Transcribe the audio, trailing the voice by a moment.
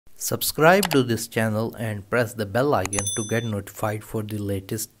Subscribe to this channel and press the bell icon to get notified for the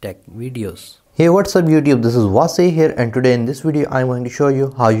latest tech videos. Hey, what's up YouTube, this is Wasay here, and today in this video I'm going to show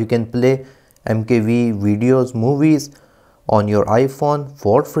you how you can play MKV videos, movies on your iPhone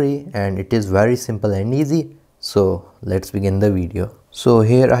for free, and it is very simple and easy. So let's begin the video. So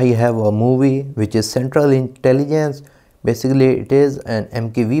here I have a movie which is Central Intelligence. Basically it is an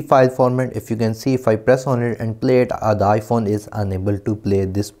MKV file format. If you can see, if I press on it and play it, the iPhone is unable to play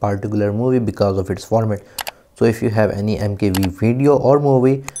this particular movie because of its format. So if you have any MKV video or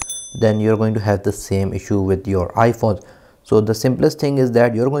movie, then you're going to have the same issue with your iPhone. So the simplest thing is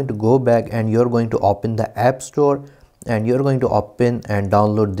that you're going to go back and you're going to open the App Store, and you're going to open and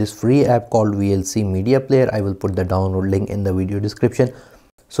download this free app called VLC Media Player. I will put the download link in the video description.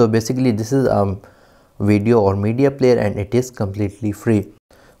 So basically this is video or media player, and it is completely free.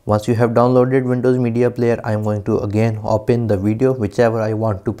 Once you have downloaded Windows Media Player, I'm going to again open the video whichever I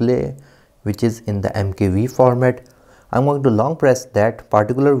want to play, which is in the MKV format. I'm going to long press that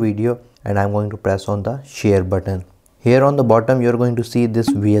particular video and I'm going to press on the share button. Here on the bottom you're going to see this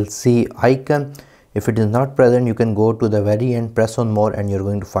VLC icon. If it is not present, you can go to the very end, press on more, and you're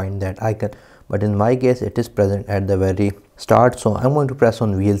going to find that icon. But in my case it is present at the very start, so I'm going to press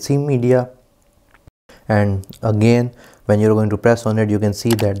on VLC Media. And again, when you're going to press on it, you can see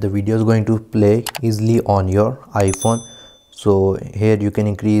that the video is going to play easily on your iPhone. So here you can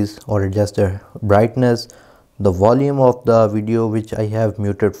increase or adjust the brightness, the volume of the video, which I have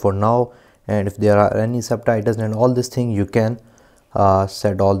muted for now, and if there are any subtitles and all these things, you can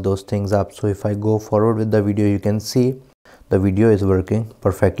set all those things up. So if I go forward with the video, you can see the video is working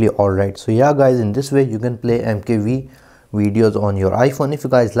perfectly alright. So yeah guys, in this way you can play MKV videos on your iPhone. If you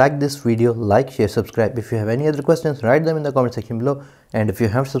guys like this video, like, share, subscribe. If you have any other questions, write them in the comment section below, and if you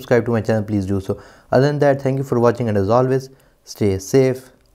haven't subscribed to my channel, please do so. Other than that, thank you for watching, and as always, stay safe,